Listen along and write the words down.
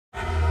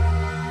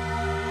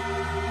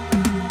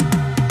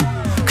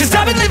Cause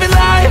I've been living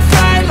life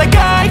right like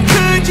I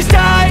could just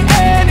die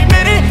any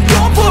minute.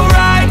 Going for a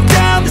ride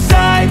down the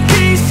side,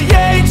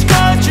 PCH,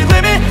 country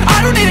limit. I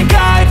don't need a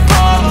guide,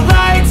 follow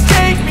lights,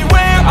 take me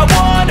where I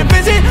wanna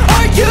visit.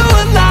 Are you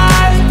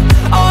alive?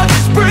 Or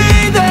just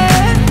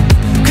breathing?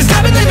 Cause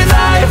I've been living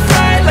life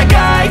right like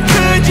I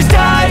could just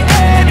die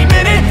any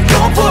minute.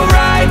 Going for a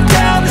ride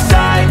down the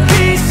side,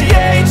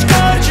 PCH,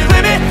 country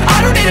limit. I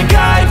don't need a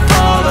guide,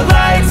 follow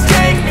lights,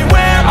 take me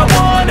where I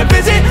wanna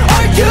visit.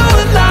 Are you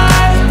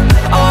alive?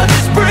 Or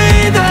just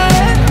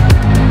breathing?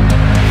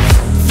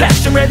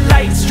 Flashing red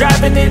lights,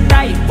 driving at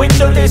night,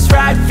 windowless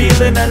ride,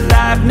 feeling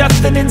alive.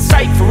 Nothing in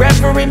sight,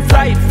 forever in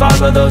flight.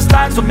 Follow those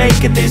lines, we'll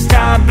make it this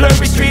time.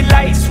 Blurry street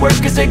lights,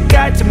 work as a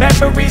guide to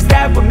memories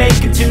that we're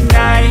making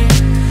tonight.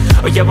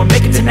 Oh yeah, we'll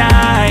make it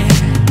tonight.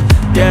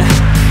 Yeah.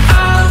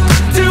 I'll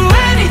do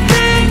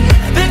anything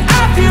that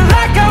I feel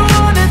like I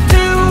wanna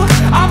do.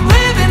 I'm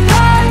living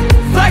life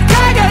like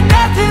I got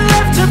nothing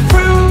left to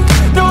prove.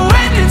 No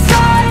end in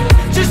sight,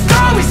 just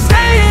always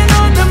staying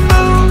on the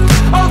move.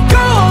 I'll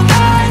go all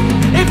night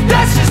if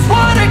that's just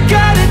what I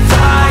gotta do.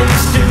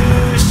 Life's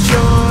too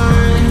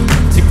short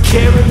to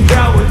care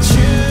about what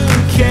you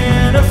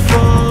can't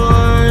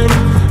afford.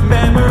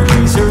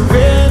 Memories are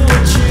in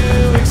what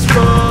you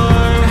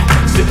explore,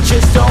 so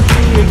just don't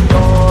be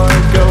ignored.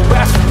 Go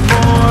ask for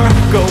more,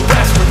 go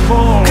ask for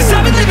more. Cause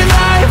I've been living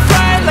life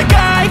right like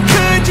I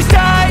could just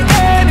die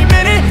any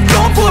minute.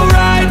 Going for a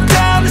ride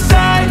down the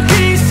side,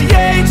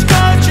 PCH,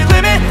 country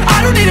limit. I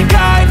don't need a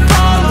guide,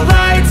 follow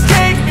lights,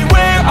 take me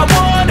where I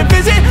wanna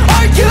visit.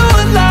 Are you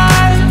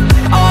alive?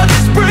 Or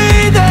just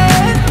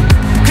breathing?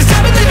 Cause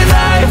I've been living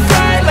life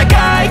right like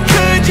I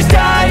could just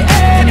die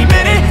any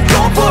minute.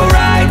 Going for a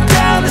ride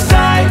down the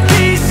side,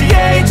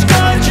 PCH,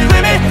 country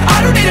limit.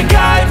 I don't need a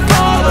guide,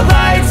 follow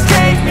lights,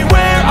 take me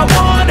where I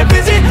wanna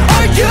visit.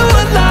 Are you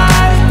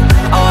alive?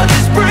 Or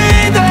just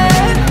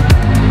breathing?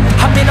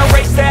 I'm in a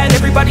race that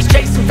everybody's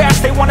chasing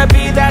fast. They wanna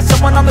be that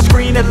someone on the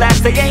screen at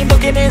last. They ain't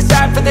looking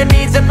inside for their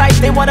needs in life.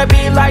 They wanna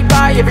be liked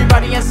by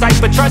everybody in sight.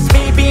 But trust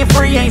me, being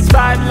free ain't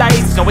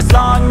spotlights. No, it's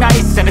long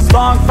nights and it's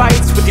long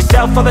fights with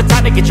yourself all the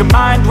time to get your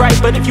mind right.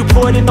 But if you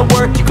put in the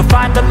work, you can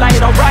find the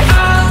light, alright?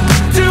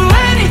 I'll do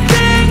it.